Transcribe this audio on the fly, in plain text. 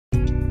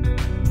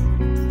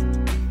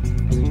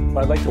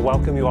I'd like to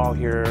welcome you all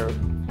here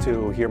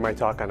to hear my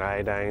talk on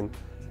iodine.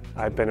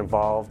 I've been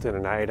involved in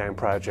an iodine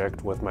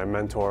project with my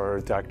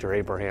mentor, Dr.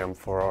 Abraham,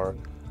 for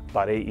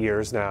about 8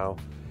 years now,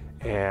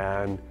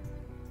 and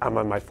I'm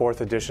on my 4th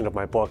edition of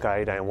my book,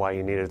 Iodine, Why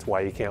You Need It, Why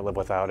You Can't Live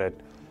Without It.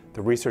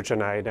 The research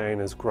on iodine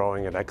is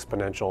growing at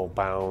exponential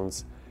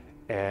bounds,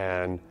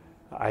 and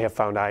I have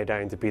found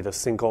iodine to be the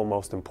single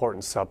most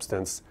important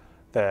substance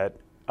that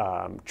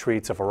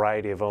treats a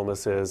variety of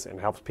illnesses and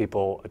helps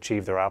people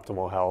achieve their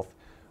optimal health,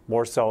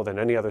 more so than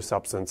any other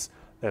substance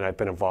that I've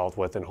been involved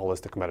with in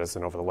holistic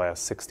medicine over the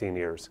last 16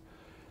 years.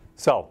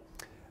 So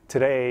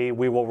today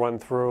we will run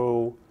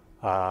through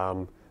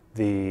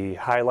the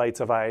highlights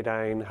of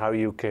iodine, how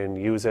you can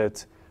use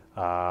it,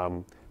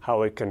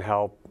 how it can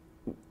help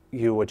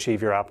you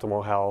achieve your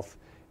optimal health,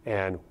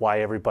 and why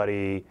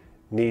everybody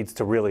needs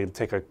to really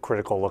take a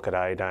critical look at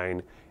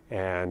iodine,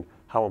 and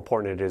how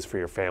important it is for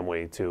your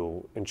family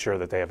to ensure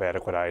that they have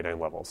adequate iodine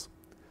levels.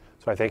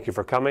 So I thank you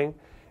for coming,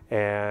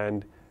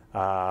 and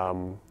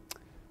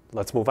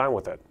let's move on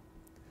with it.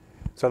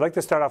 So I'd like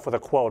to start off with a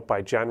quote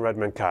by John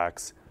Redmond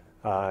Cox.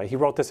 He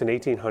wrote this in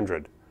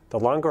 1800. "The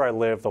longer I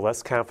live, the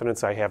less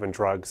confidence I have in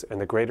drugs, and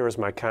the greater is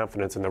my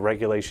confidence in the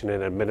regulation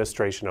and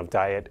administration of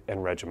diet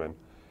and regimen."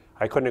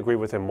 I couldn't agree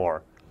with him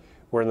more.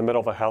 We're in the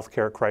middle of a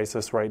healthcare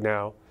crisis right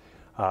now.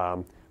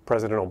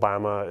 President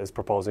Obama is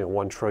proposing a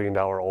 $1 trillion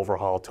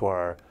overhaul to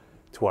our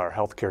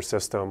healthcare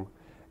system,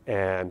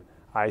 and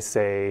I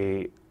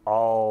say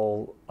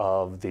all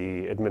of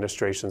the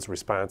administration's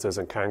responses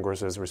and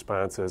Congress's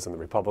responses and the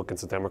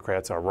Republicans and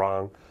Democrats are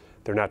wrong.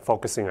 They're not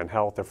focusing on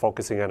health, they're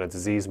focusing on a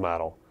disease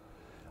model.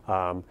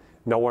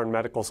 Nowhere in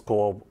medical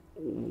school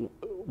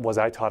was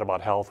I taught about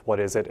health, what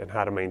is it, and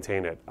how to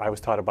maintain it. I was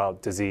taught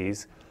about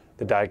disease,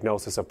 the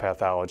diagnosis of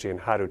pathology,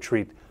 and how to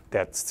treat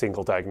that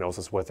single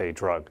diagnosis with a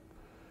drug.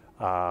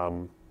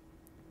 I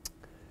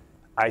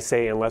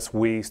say unless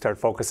we start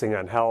focusing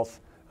on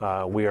health,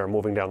 we are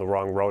moving down the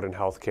wrong road in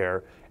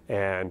healthcare,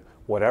 and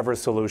whatever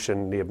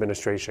solution the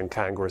administration,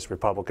 Congress,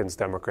 Republicans,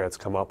 Democrats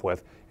come up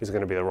with is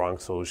going to be the wrong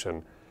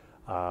solution.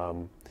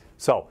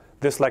 So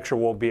this lecture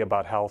will be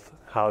about health,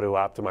 how to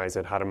optimize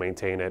it, how to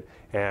maintain it,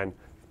 and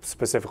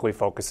specifically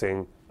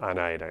focusing on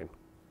iodine.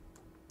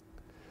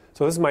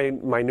 So this is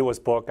my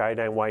newest book,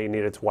 Iodine, Why You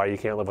Need It, Why You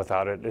Can't Live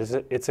Without It.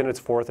 It's in its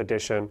 4th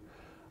edition,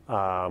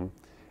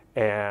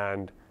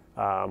 and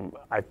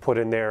I put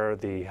in there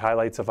the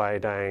highlights of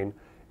iodine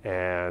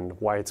and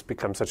why it's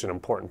become such an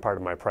important part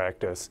of my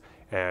practice,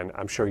 and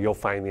I'm sure you'll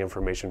find the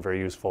information very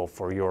useful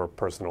for your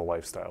personal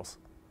lifestyles.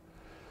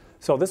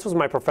 So this was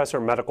my professor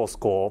in medical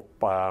school,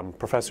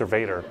 Professor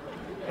Vader,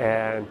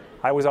 and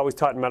I was always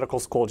taught in medical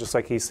school, just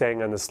like he's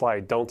saying on the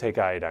slide, don't take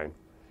iodine.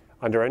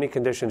 Under any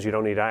conditions, you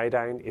don't need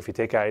iodine. If you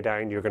take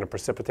iodine, you're going to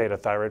precipitate a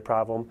thyroid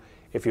problem.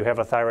 If you have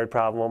a thyroid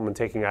problem and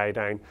taking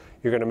iodine,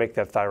 you're going to make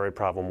that thyroid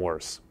problem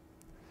worse.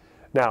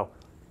 Now,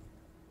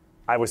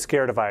 I was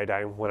scared of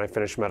iodine when I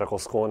finished medical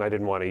school, and I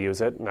didn't want to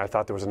use it, and I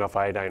thought there was enough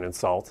iodine in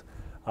salt.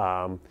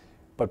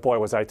 But boy,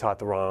 was I taught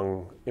the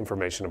wrong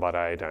information about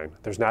iodine.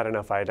 There's not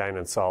enough iodine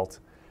in salt.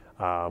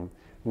 Over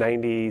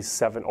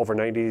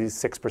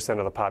 96%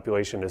 of the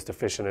population is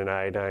deficient in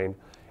iodine,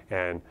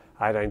 and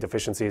iodine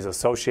deficiency is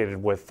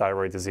associated with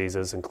thyroid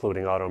diseases,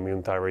 including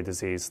autoimmune thyroid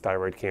disease,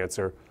 thyroid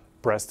cancer,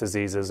 breast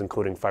diseases,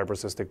 including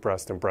fibrocystic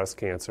breast and breast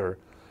cancer,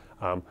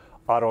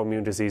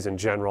 autoimmune disease in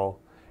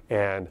general,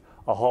 and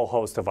a whole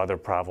host of other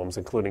problems,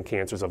 including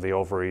cancers of the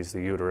ovaries, the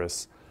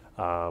uterus,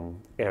 and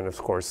of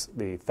course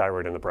the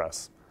thyroid and the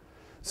breasts.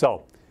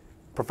 So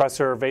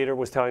Professor Vader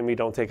was telling me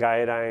don't take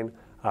iodine,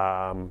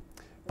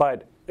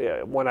 but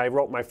when I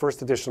wrote my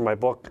 1st edition of my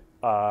book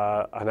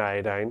on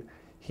iodine,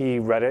 he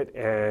read it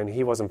and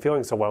he wasn't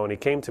feeling so well, and he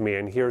came to me,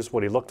 and here's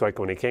what he looked like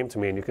when he came to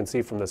me, and you can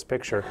see from this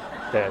picture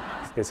that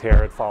his hair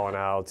had fallen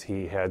out,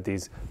 he had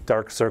these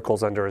dark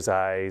circles under his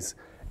eyes,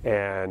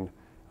 and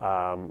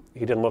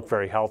he didn't look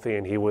very healthy,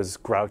 and he was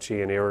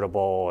grouchy and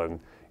irritable, and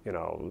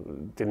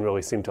didn't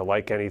really seem to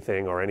like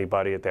anything or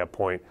anybody at that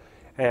point.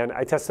 And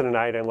I tested an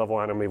iodine level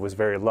on him. He was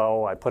very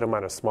low. I put him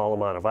on a small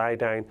amount of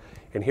iodine,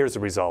 and here's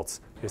the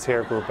results. His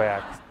hair grew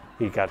back.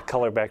 He got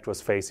color back to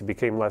his face. He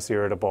became less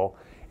irritable.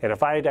 And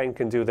if iodine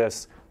can do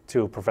this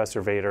to Professor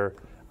Vader,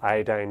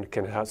 iodine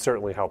can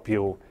certainly help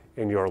you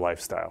in your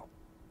lifestyle.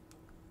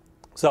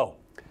 So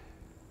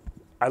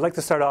I'd like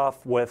to start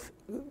off with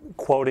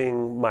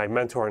quoting my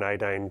mentor in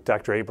iodine,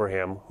 Dr.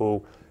 Abraham,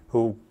 who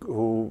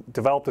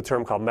developed a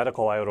term called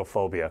medical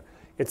iodophobia.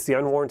 It's the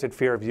unwarranted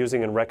fear of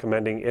using and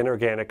recommending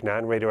inorganic,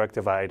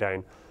 non-radioactive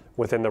iodine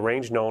within the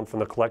range known from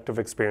the collective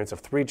experience of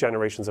 3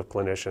 generations of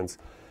clinicians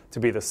to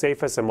be the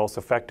safest and most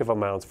effective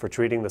amounts for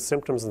treating the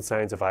symptoms and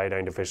signs of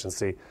iodine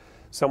deficiency,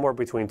 somewhere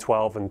between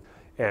 12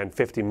 and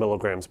 50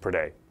 milligrams per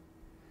day.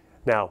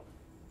 Now,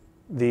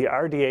 the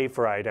RDA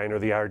for iodine, or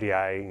the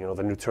RDI,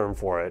 the new term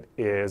for it,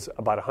 is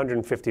about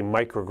 150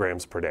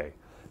 micrograms per day.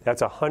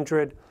 That's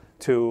 100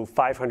 to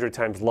 500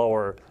 times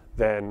lower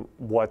than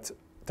what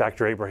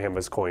Dr. Abraham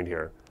has coined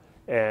here.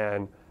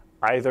 And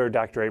either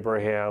Dr.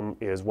 Abraham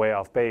is way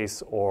off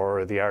base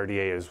or the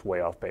RDA is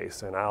way off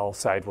base. And I'll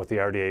side with the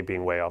RDA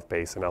being way off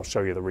base, and I'll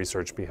show you the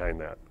research behind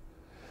that.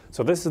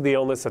 So this is the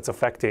illness that's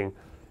affecting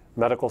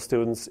medical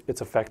students,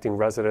 it's affecting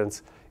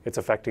residents, it's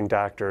affecting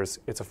doctors,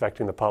 it's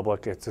affecting the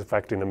public, it's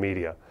affecting the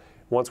media.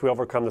 Once we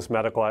overcome this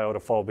medical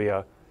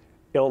iodophobia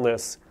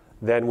illness,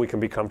 then we can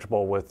be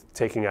comfortable with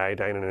taking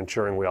iodine and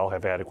ensuring we all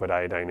have adequate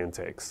iodine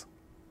intakes.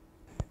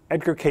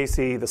 Edgar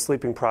Cayce, the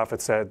sleeping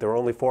prophet, said there are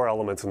only 4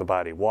 elements in the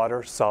body: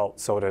 water, salt,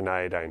 soda, and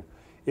iodine.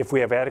 If we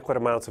have adequate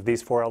amounts of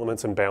these 4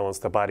 elements in balance,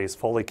 the body is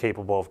fully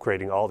capable of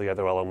creating all the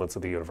other elements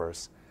of the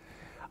universe.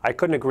 I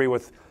couldn't agree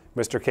with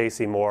Mr.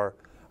 Cayce more.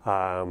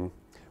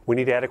 We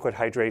need adequate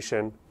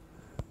hydration.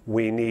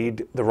 We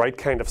need the right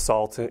kind of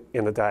salt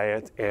in the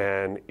diet,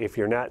 and if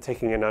you're not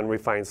taking in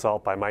unrefined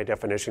salt, by my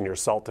definition, you're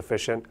salt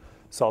deficient.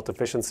 Salt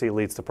deficiency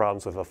leads to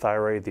problems with the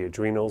thyroid, the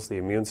adrenals, the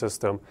immune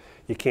system.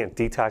 You can't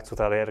detox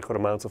without adequate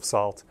amounts of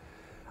salt.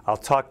 I'll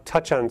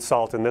touch on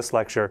salt in this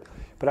lecture,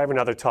 but I have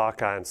another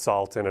talk on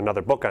salt and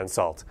another book on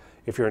salt,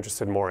 if you're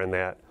interested more in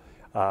that.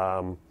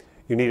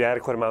 You need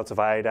adequate amounts of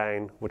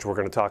iodine, which we're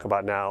going to talk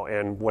about now,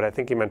 and what I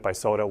think he meant by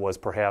soda was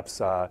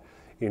perhaps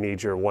you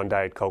need your 1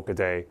 Diet Coke a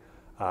day.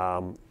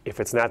 If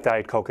it's not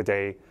Diet Coke a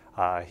day,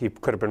 he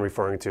could have been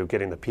referring to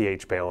getting the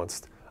pH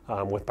balanced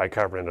with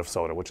bicarbonate of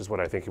soda, which is what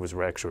I think he was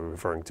actually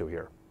referring to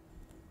here.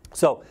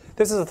 So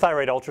this is a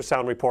thyroid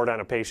ultrasound report on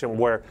a patient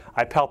where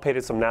I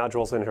palpated some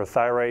nodules in her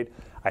thyroid.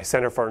 I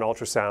sent her for an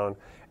ultrasound,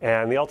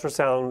 and the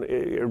ultrasound,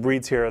 it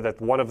reads here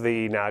that one of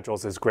the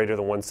nodules is greater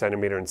than 1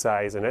 centimeter in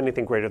size, and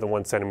anything greater than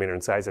 1 centimeter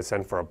in size I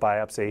sent for a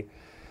biopsy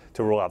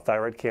to rule out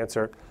thyroid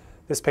cancer.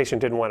 This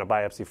patient didn't want a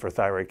biopsy for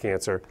thyroid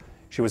cancer.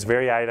 She was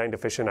very iodine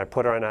deficient. I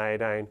put her on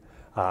iodine.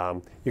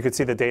 You can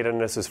see the data in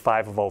this is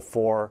 5 of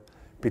 04.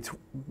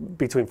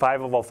 Between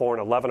 5 of 04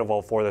 and 11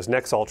 of 04, this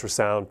next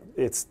ultrasound,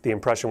 the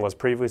impression was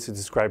previously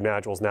described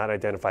nodules not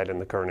identified in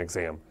the current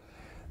exam.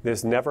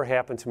 This never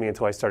happened to me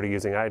until I started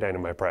using iodine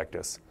in my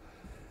practice.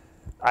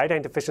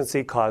 Iodine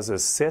deficiency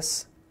causes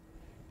cysts.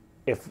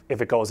 If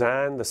it goes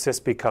on, the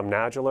cysts become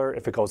nodular.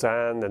 If it goes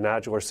on, the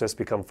nodular cysts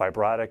become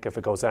fibrotic. If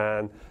it goes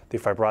on, the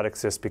fibrotic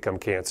cysts become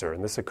cancer.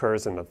 And this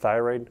occurs in the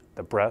thyroid,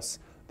 the breasts,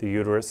 the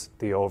uterus,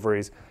 the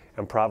ovaries,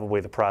 and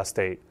probably the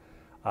prostate.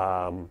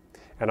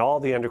 And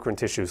all the endocrine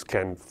tissues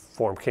can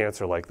form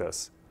cancer like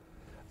this.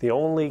 The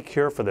only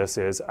cure for this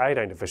is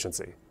iodine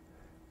deficiency.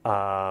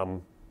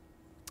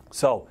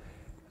 So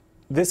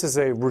this is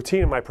a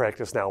routine in my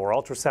practice now where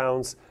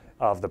ultrasounds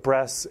of the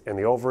breasts and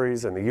the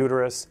ovaries and the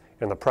uterus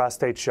and the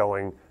prostate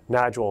showing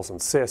nodules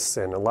and cysts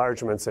and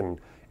enlargements and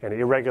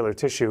irregular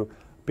tissue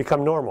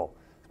become normal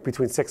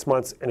between 6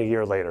 months and a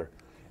year later.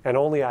 And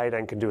only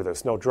iodine can do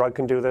this. No drug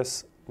can do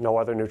this. No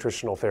other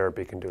nutritional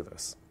therapy can do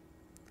this.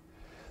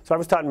 So I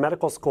was taught in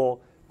medical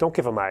school, don't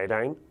give them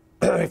iodine.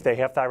 If they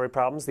have thyroid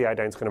problems, the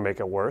iodine's going to make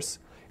it worse.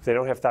 If they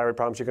don't have thyroid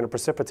problems, you're going to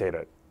precipitate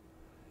it.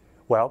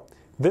 Well,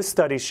 this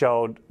study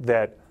showed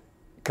that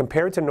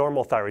compared to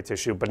normal thyroid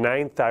tissue,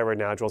 benign thyroid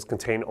nodules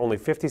contain only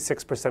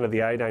 56% of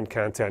the iodine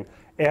content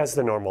as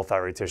the normal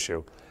thyroid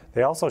tissue.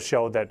 They also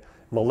showed that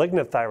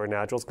malignant thyroid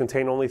nodules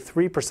contain only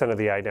 3% of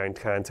the iodine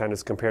content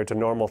as compared to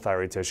normal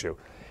thyroid tissue.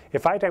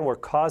 If iodine were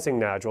causing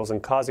nodules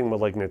and causing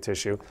malignant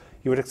tissue,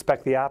 you would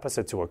expect the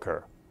opposite to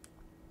occur.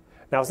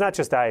 Now, it's not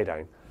just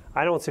iodine.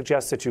 I don't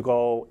suggest that you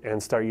go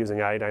and start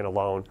using iodine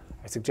alone.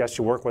 I suggest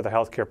you work with a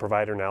healthcare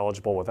provider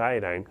knowledgeable with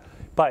iodine.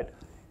 But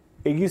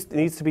it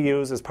needs to be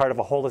used as part of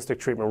a holistic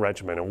treatment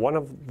regimen. And one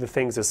of the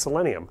things is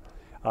selenium.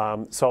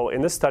 So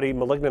in this study,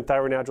 malignant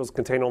thyroid nodules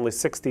contain only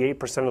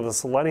 68% of the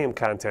selenium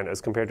content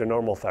as compared to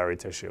normal thyroid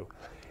tissue.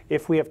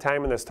 If we have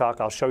time in this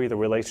talk, I'll show you the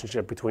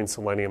relationship between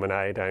selenium and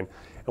iodine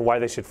and why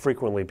they should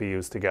frequently be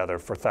used together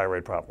for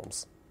thyroid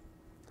problems.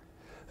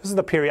 This is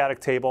the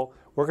periodic table.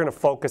 We're going to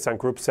focus on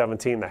group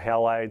 17, the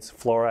halides,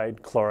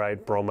 fluoride,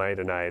 chloride, bromide,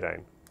 and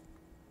iodine.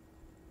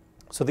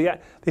 So the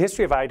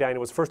history of iodine, it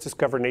was first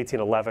discovered in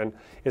 1811,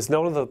 is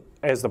known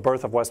as the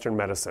birth of Western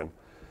medicine.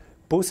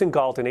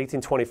 Boussingault in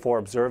 1824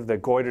 observed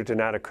that goiter did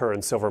not occur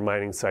in silver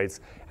mining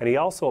sites, and he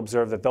also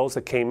observed that those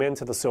that came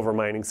into the silver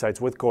mining sites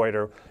with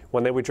goiter,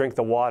 when they would drink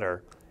the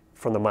water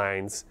from the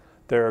mines,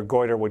 their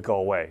goiter would go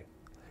away.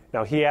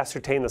 Now, he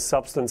ascertained the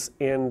substance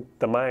in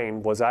the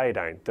mine was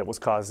iodine that was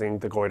causing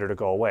the goiter to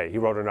go away. He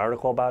wrote an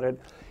article about it.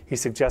 He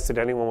suggested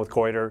anyone with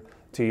goiter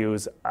to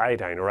use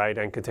iodine, or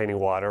iodine-containing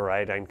water, or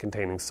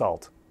iodine-containing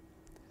salt.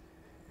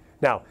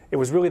 Now, it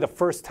was really the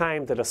first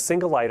time that a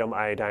single item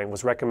iodine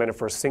was recommended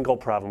for a single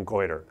problem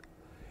goiter.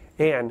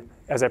 And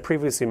as I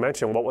previously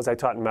mentioned, what was I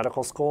taught in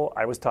medical school?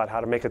 I was taught how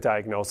to make a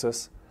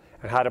diagnosis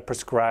and how to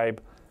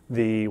prescribe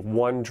the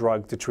one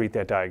drug to treat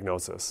that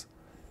diagnosis.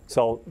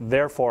 So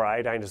therefore,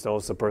 iodine is known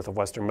as the birth of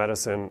Western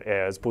medicine,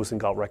 as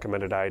Boussingault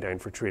recommended iodine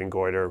for treating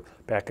goiter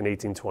back in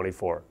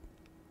 1824.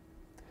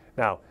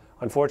 Now,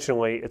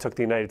 unfortunately, it took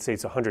the United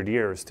States 100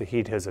 years to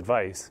heed his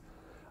advice.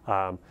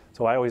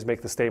 So I always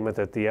make the statement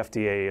that the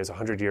FDA is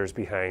 100 years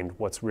behind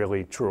what's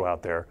really true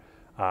out there,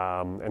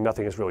 and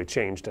nothing has really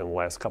changed in the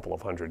last couple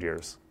of 100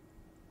 years.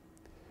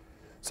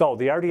 So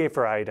the RDA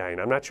for iodine,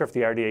 I'm not sure if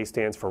the RDA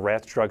stands for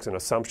rats, drugs, and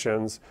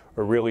assumptions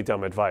or really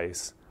dumb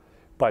advice,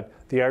 but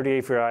the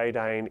RDA for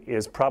iodine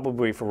is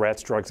probably for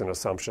rats, drugs, and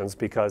assumptions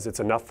because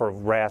it's enough for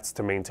rats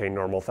to maintain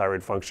normal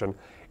thyroid function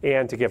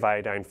and to give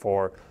iodine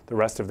for the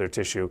rest of their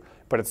tissue,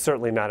 but it's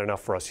certainly not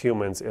enough for us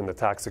humans in the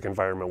toxic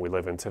environment we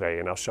live in today,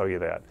 and I'll show you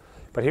that.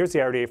 But here's the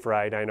RDA for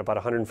iodine, about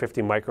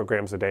 150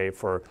 micrograms a day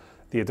for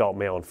the adult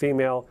male and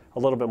female, a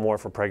little bit more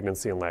for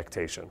pregnancy and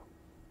lactation.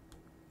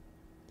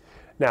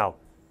 Now,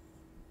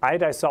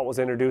 iodized salt was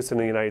introduced in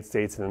the United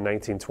States in the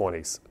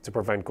 1920s to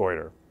prevent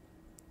goiter.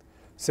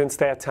 Since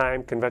that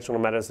time, conventional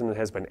medicine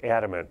has been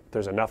adamant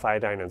there's enough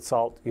iodine in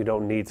salt, you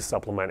don't need to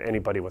supplement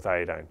anybody with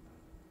iodine.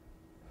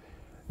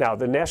 Now,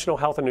 the National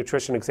Health and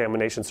Nutrition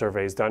Examination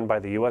Survey is done by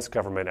the U.S.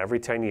 government every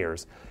 10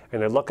 years,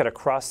 and they look at a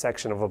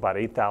cross-section of about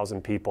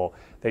 8,000 people.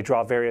 They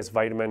draw various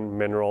vitamin,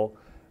 mineral,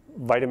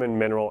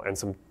 and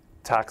some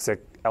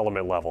toxic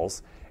element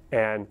levels,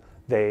 and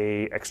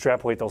they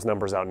extrapolate those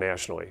numbers out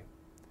nationally.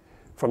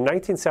 From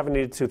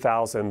 1970 to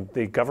 2000,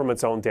 the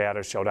government's own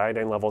data showed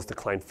iodine levels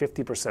declined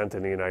 50%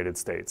 in the United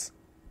States.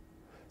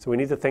 So we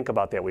need to think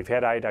about that. We've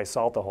had iodized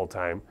salt the whole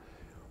time.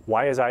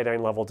 Why has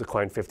iodine level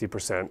declined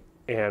 50%,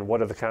 and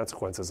what are the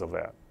consequences of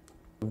that?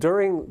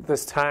 During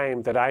this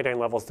time that iodine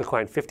levels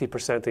declined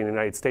 50% in the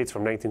United States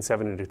from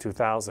 1970 to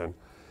 2000,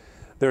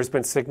 there's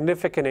been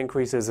significant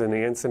increases in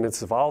the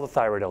incidence of all the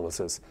thyroid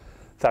illnesses,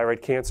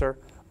 thyroid cancer,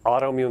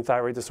 autoimmune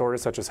thyroid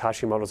disorders such as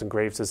Hashimoto's and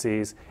Graves'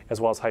 disease,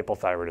 as well as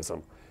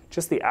hypothyroidism.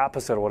 Just the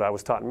opposite of what I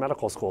was taught in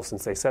medical school,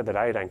 since they said that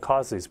iodine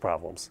caused these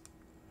problems.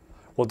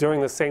 Well,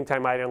 during the same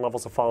time iodine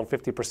levels have fallen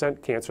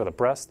 50%, cancer of the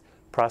breast,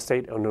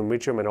 prostate,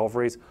 endometrium, and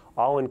ovaries,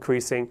 all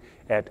increasing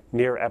at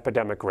near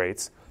epidemic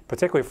rates,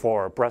 particularly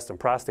for breast and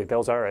prostate.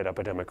 Those are at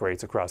epidemic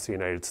rates across the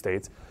United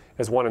States,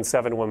 as 1 in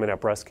 7 women have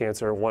breast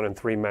cancer, 1 in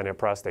 3 men have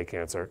prostate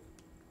cancer.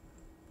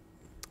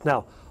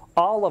 Now,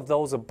 all of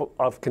those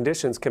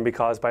conditions can be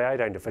caused by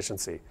iodine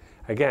deficiency.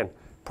 Again,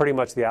 pretty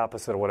much the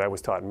opposite of what I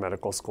was taught in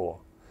medical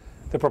school.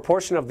 The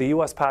proportion of the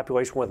U.S.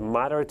 population with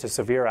moderate to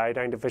severe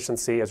iodine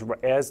deficiency,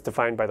 as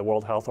defined by the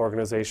World Health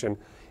Organization,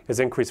 has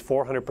increased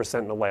 400%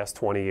 in the last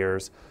 20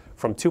 years,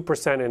 from 2%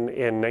 in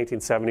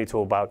 1970 to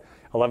about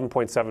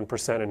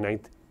 11.7% in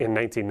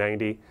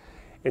 1990.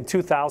 In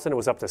 2000, it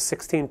was up to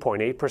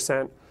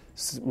 16.8%,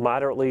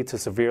 moderately to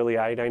severely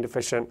iodine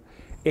deficient.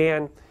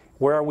 And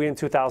where are we in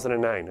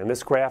 2009? And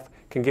this graph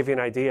can give you an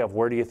idea of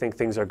where do you think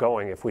things are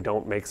going if we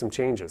don't make some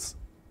changes.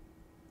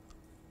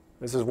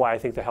 This is why I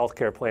think the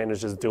healthcare plan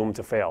is just doomed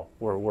to fail.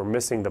 We're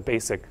missing the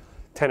basic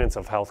tenets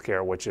of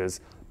healthcare, which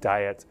is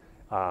diet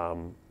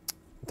and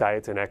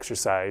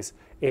exercise,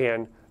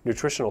 and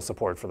nutritional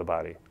support for the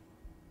body.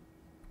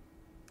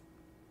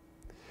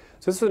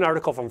 So this is an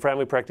article from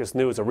Family Practice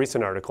News, a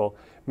recent article.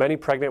 Many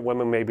pregnant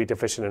women may be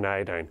deficient in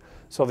iodine.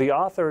 So the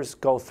authors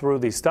go through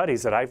these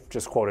studies that I've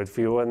just quoted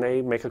for you, and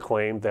they make a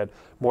claim that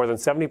more than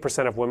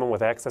 70% of women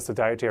with access to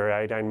dietary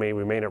iodine may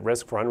remain at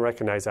risk for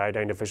unrecognized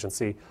iodine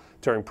deficiency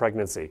during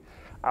pregnancy.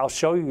 I'll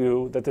show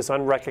you that this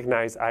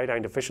unrecognized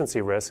iodine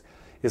deficiency risk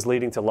is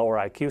leading to lower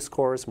IQ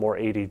scores, more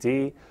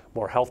ADD,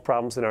 more health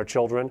problems in our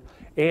children,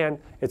 and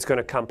it's going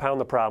to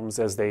compound the problems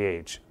as they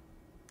age.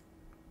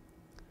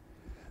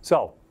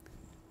 So,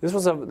 this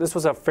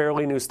was a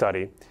fairly new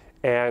study,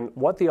 and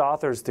what the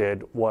authors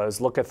did was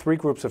look at 3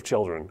 groups of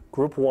children.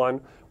 Group 1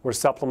 were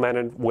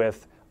supplemented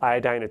with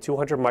iodine at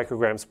 200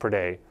 micrograms per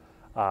day,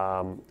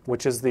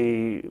 which is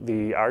the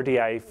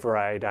RDI for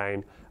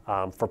iodine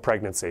for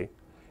pregnancy.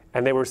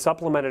 And they were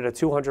supplemented at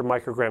 200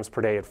 micrograms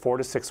per day at 4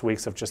 to 6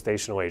 weeks of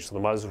gestational age, so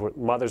the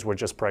mothers were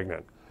just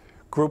pregnant.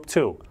 Group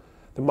 2,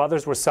 the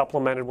mothers were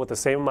supplemented with the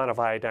same amount of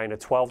iodine at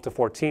 12 to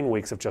 14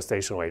 weeks of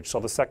gestational age, so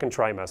the second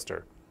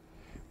trimester.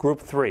 Group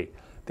 3,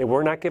 they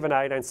were not given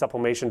iodine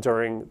supplementation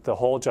during the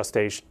whole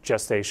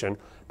gestation.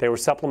 They were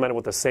supplemented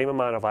with the same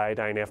amount of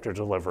iodine after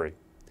delivery.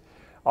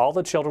 All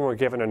the children were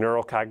given a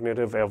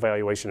neurocognitive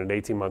evaluation at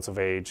 18 months of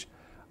age,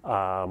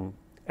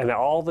 and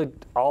all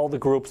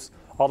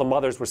the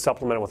mothers were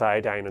supplemented with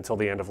iodine until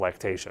the end of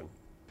lactation.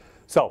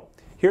 So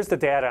here's the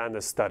data on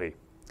this study.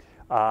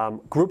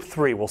 Group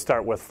 3 we'll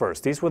start with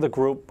first. These were the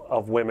group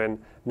of women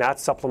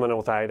not supplemented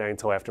with iodine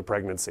until after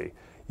pregnancy.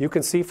 You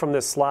can see from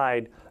this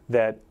slide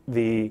that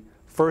the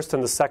first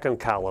and the second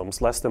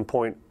columns, less than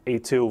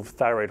 0.82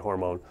 thyroid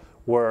hormone,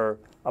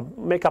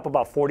 make up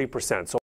about 40%. So